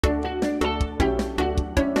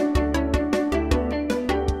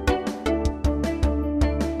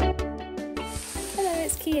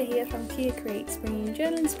Here Creates, bringing you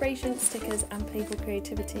journal inspiration, stickers and playful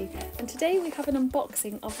creativity. And today we have an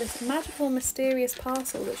unboxing of this magical mysterious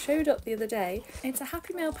parcel that showed up the other day. It's a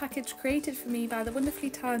Happy Mail package created for me by the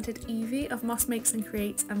wonderfully talented Evie of Moss Makes and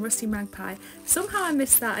Creates and Rusty Magpie. Somehow I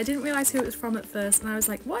missed that, I didn't realise who it was from at first, and I was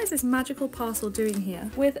like, what is this magical parcel doing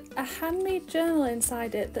here? With a handmade journal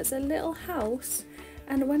inside it that's a little house.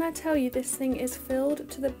 And when I tell you this thing is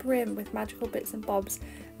filled to the brim with magical bits and bobs,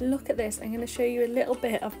 look at this. I'm going to show you a little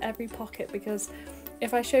bit of every pocket, because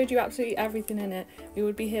if I showed you absolutely everything in it, we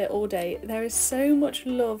would be here all day. There is so much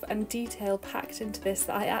love and detail packed into this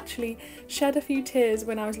that I actually shed a few tears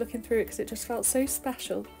when I was looking through it, because it just felt so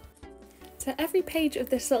special. So every page of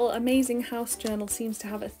this little amazing house journal seems to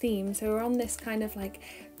have a theme. So we're on this kind of like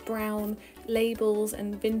brown labels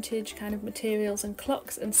and vintage kind of materials and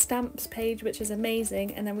clocks and stamps page, which is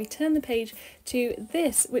amazing, and then we turn the page to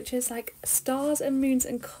this, which is like stars and moons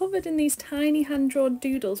and covered in these tiny hand-drawn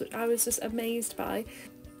doodles, which I was just amazed by.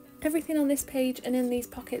 Everything on this page and in these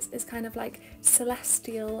pockets is kind of like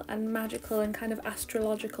celestial and magical and kind of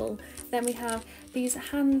astrological. Then we have these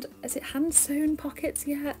hand sewn pockets,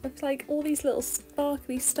 yeah, of like all these little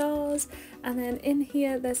sparkly stars, and then in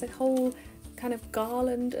here there's a whole kind of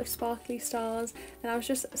garland of sparkly stars, and I was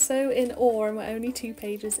just so in awe, and we're only 2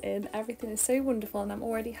 pages in. Everything is so wonderful, and I'm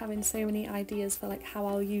already having so many ideas for like how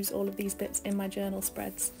I'll use all of these bits in my journal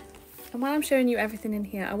spreads. And while I'm showing you everything in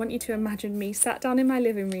here, I want you to imagine me sat down in my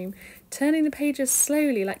living room, turning the pages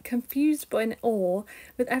slowly, like confused but in awe,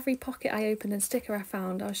 with every pocket I opened and sticker I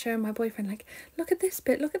found. I was showing my boyfriend like, look at this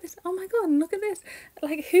bit, look at this, oh my god, and look at this.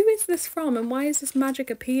 Like, who is this from and why has this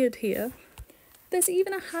magic appeared here? There's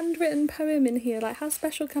even a handwritten poem in here, like how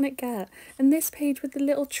special can it get? And this page with the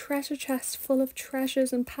little treasure chest full of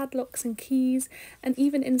treasures and padlocks and keys, and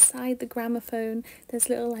even inside the gramophone there's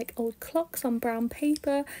little like old clocks on brown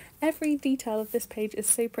paper. Every detail of this page is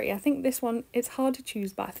so pretty. I think this one, it's hard to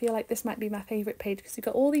choose, but I feel like this might be my favourite page, because you've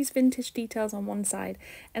got all these vintage details on one side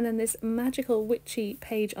and then this magical witchy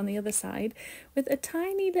page on the other side, with a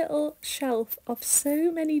tiny little shelf of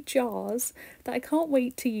so many jars that I can't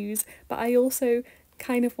wait to use, but I also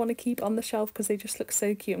kind of want to keep on the shelf because they just look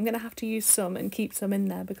so cute. I'm going to have to use some and keep some in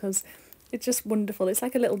there because it's just wonderful. It's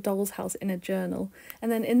like a little doll's house in a journal.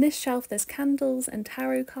 And then in this shelf there's candles and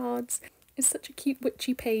tarot cards. It's such a cute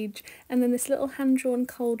witchy page, and then this little hand-drawn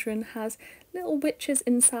cauldron has little witches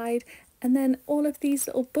inside, and then all of these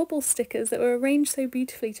little bubble stickers that were arranged so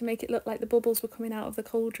beautifully to make it look like the bubbles were coming out of the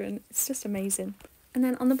cauldron. It's just amazing. And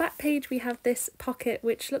then on the back page we have this pocket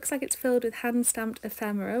which looks like it's filled with hand-stamped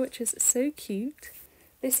ephemera, which is so cute.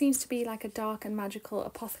 This seems to be like a dark and magical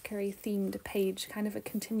apothecary themed page, kind of a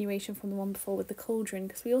continuation from the one before with the cauldron,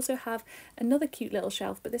 because we also have another cute little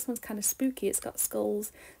shelf, but this one's kind of spooky. It's got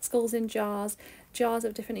skulls in jars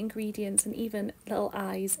of different ingredients, and even little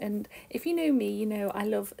eyes. And if you know me, you know I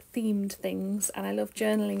love themed things and I love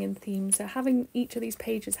journaling in themes, so having each of these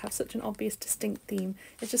pages have such an obvious distinct theme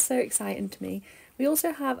is just so exciting to me. We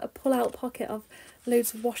also have a pull-out pocket of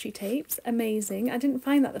loads of washi tapes. Amazing. I didn't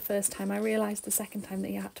find that the first time. I realised the second time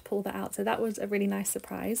that you had to pull that out, so that was a really nice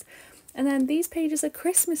surprise. And then these pages are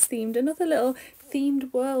Christmas themed, another little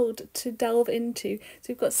themed world to delve into. So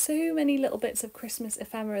we've got so many little bits of Christmas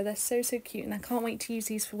ephemera. They're so cute, and I can't wait to use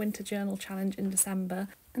these for Winter Journal Challenge in December.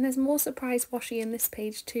 And there's more surprise washi in this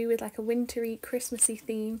page too, with like a wintry Christmassy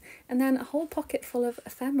theme, and then a whole pocket full of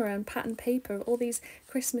ephemera and pattern paper of all these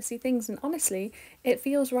Christmassy things. And honestly, it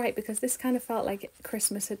feels right, because this kind of felt like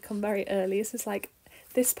Christmas had come very early. This is like,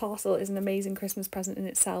 this parcel is an amazing Christmas present in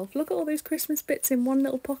itself. Look at all those Christmas bits in one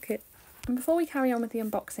little pocket. And before we carry on with the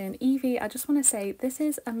unboxing, Evie, I just want to say this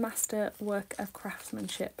is a master work of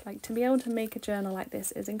craftsmanship. Like, to be able to make a journal like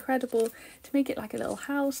this is incredible. To make it like a little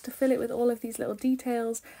house, to fill it with all of these little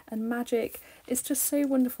details and magic, it's just so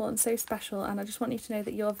wonderful and so special. And I just want you to know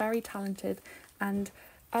that you're very talented, and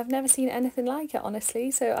I've never seen anything like it, honestly,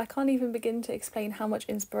 so I can't even begin to explain how much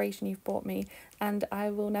inspiration you've brought me, and I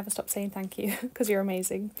will never stop saying thank you, because you're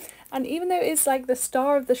amazing. And even though it's like the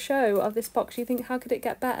star of the show of this box, you think, how could it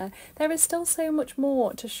get better? There is still so much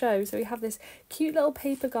more to show. So we have this cute little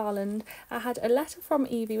paper garland. I had a letter from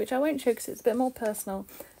Evie, which I won't show because it's a bit more personal,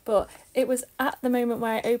 but it was at the moment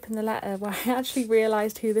where I opened the letter where I actually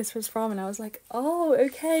realised who this was from, and I was like, oh,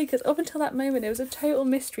 okay, because up until that moment it was a total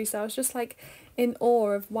mystery, so I was just like in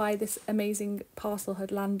awe of why this amazing parcel had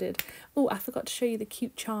landed. Oh, I forgot to show you the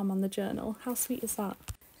cute charm on the journal. How sweet is that?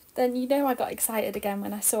 Then you know I got excited again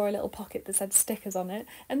when I saw a little pocket that said stickers on it,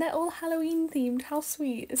 and they're all Halloween themed. How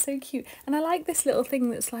sweet, it's so cute. And I like this little thing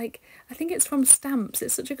that's like, I think it's from stamps.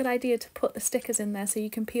 It's such a good idea to put the stickers in there so you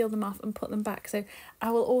can peel them off and put them back. So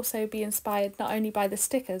I will also be inspired not only by the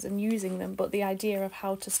stickers and using them, but the idea of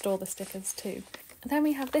how to store the stickers too. And then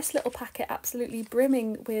we have this little packet absolutely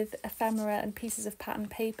brimming with ephemera and pieces of pattern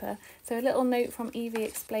paper. So a little note from Evie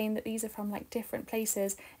explained that these are from like different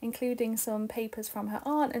places, including some papers from her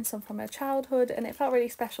aunt and some from her childhood, and it felt really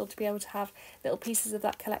special to be able to have little pieces of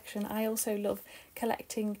that collection. I also love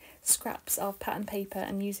collecting scraps of pattern paper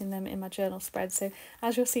and using them in my journal spread. So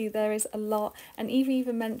as you'll see, there is a lot, and Evie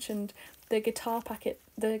even mentioned the guitar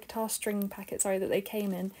string packet, sorry, that they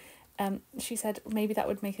came in. She said maybe that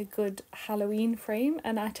would make a good Halloween frame,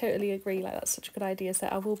 and I totally agree, like that's such a good idea, so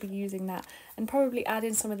I will be using that and probably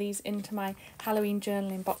adding some of these into my Halloween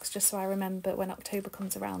journaling box just so I remember when October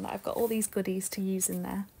comes around that I've got all these goodies to use in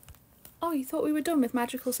there. Oh, you thought we were done with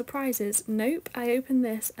magical surprises? Nope, I opened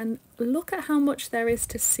this and look at how much there is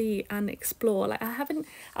to see and explore. Like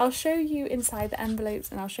I'll show you inside the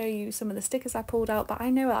envelopes and I'll show you some of the stickers I pulled out, but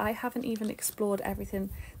I know I haven't even explored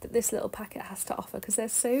everything that this little packet has to offer because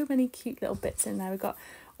there's so many cute little bits in there. We've got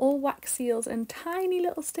all wax seals and tiny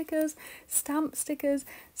little stickers, stamp stickers,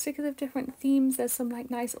 stickers of different themes. There's some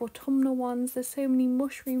like nice autumnal ones. There's so many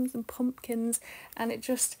mushrooms and pumpkins, and it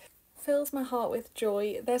just fills my heart with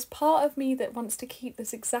joy. There's part of me that wants to keep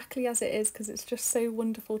this exactly as it is because it's just so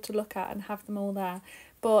wonderful to look at and have them all there.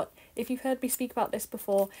 But if you've heard me speak about this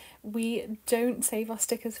before, we don't save our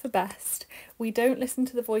stickers for best. We don't listen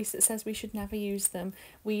to the voice that says we should never use them.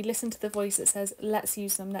 We listen to the voice that says let's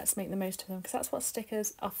use them, let's make the most of them, because that's what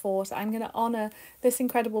stickers are for. So I'm going to honour this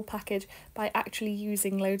incredible package by actually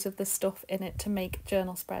using loads of the stuff in it to make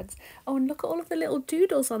journal spreads. Oh, and look at all of the little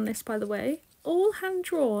doodles on this, by the way. All hand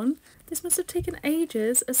drawn. This must have taken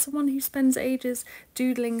ages. As someone who spends ages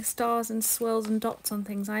doodling stars and swirls and dots on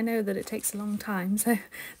things, I know that it takes a long time, so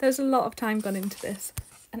there's a lot of time gone into this.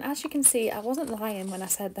 And as you can see, I wasn't lying when I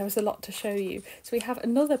said there was a lot to show you. So we have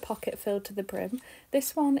another pocket filled to the brim.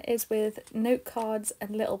 This one is with note cards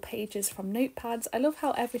and little pages from notepads. I love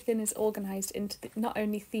how everything is organised into not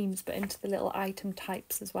only themes but into the little item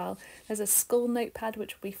types as well. There's a skull notepad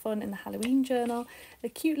which will be fun in the Halloween journal. A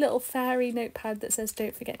cute little fairy notepad that says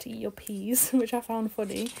don't forget to eat your peas, which I found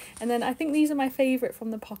funny. And then I think these are my favourite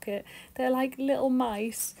from the pocket. They're like little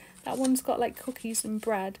mice. That one's got like cookies and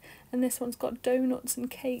bread, and this one's got donuts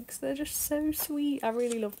and cakes. They're just so sweet. I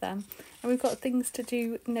really love them. And we've got things to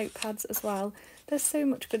do notepads as well. There's so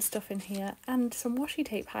much good stuff in here, and some washi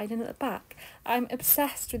tape hiding at the back. I'm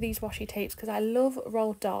obsessed with these washi tapes because I love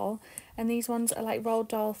Roald Dahl, and these ones are like Roald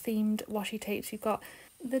Dahl themed washi tapes. You've got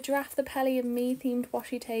the Giraffe, the Pelly and Me themed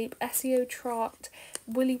washi tape, SEO Trot,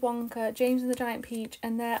 Willy Wonka, James and the Giant Peach,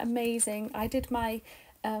 and they're amazing. I did my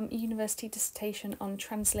university dissertation on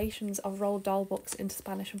translations of Roald Dahl books into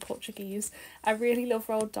Spanish and Portuguese. I really love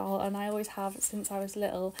Roald Dahl, and I always have since I was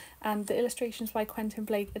little, and the illustrations by Quentin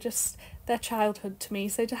Blake are just their childhood to me.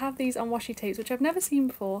 So to have these on washi tapes, which I've never seen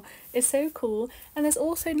before, is so cool. And there's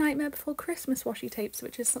also Nightmare Before Christmas washi tapes,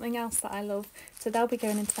 which is something else that I love, so they'll be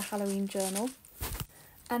going into the Halloween journal.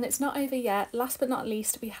 And it's not over yet. Last but not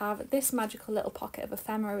least, we have this magical little pocket of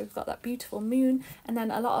ephemera. We've got that beautiful moon, and then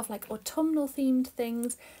a lot of like autumnal themed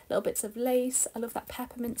things, little bits of lace. I love that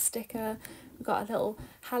peppermint sticker. We've got a little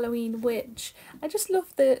Halloween witch. I just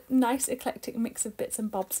love the nice eclectic mix of bits and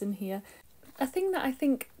bobs in here. A thing that I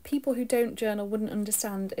think people who don't journal wouldn't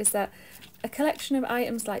understand is that a collection of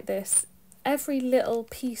items like this, every little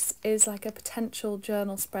piece is like a potential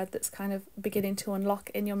journal spread that's kind of beginning to unlock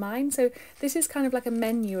in your mind. So this is kind of like a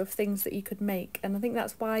menu of things that you could make, and I think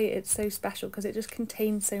that's why it's so special, because it just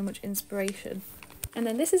contains so much inspiration. And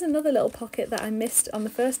then this is another little pocket that I missed on the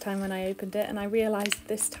first time when I opened it, and I realised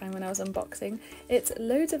this time when I was unboxing. It's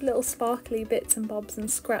loads of little sparkly bits and bobs and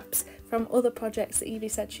scraps from other projects that Evie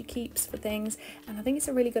said she keeps for things, and I think it's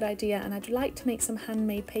a really good idea, and I'd like to make some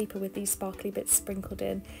handmade paper with these sparkly bits sprinkled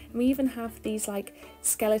in. And we even have these like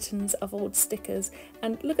skeletons of old stickers,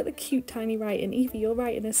 and look at the cute tiny writing. Evie, your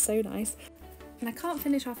writing is so nice. And I can't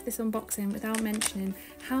finish off this unboxing without mentioning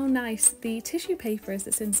how nice the tissue paper is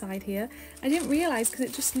that's inside here. I didn't realise, because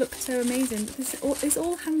it just looked so amazing, but this is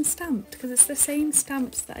all hand stamped, because it's the same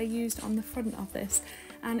stamps that I used on the front of this.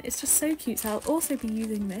 And it's just so cute, so I'll also be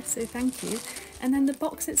using this, so thank you. And then the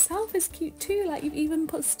box itself is cute too, like you've even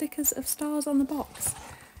put stickers of stars on the box.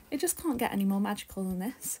 It just can't get any more magical than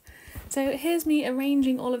this. So here's me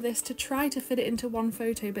arranging all of this to try to fit it into one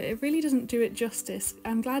photo, but it really doesn't do it justice.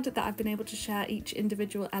 I'm glad that I've been able to share each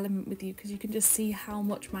individual element with you, because you can just see how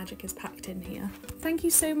much magic is packed in here. Thank you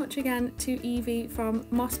so much again to Evie from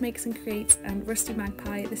Moss Makes and Creates and Rusty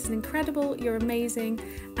Magpie. This is incredible, you're amazing,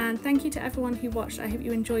 and thank you to everyone who watched. I hope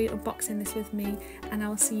you enjoyed unboxing this with me, and I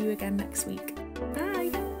will see you again next week. Bye!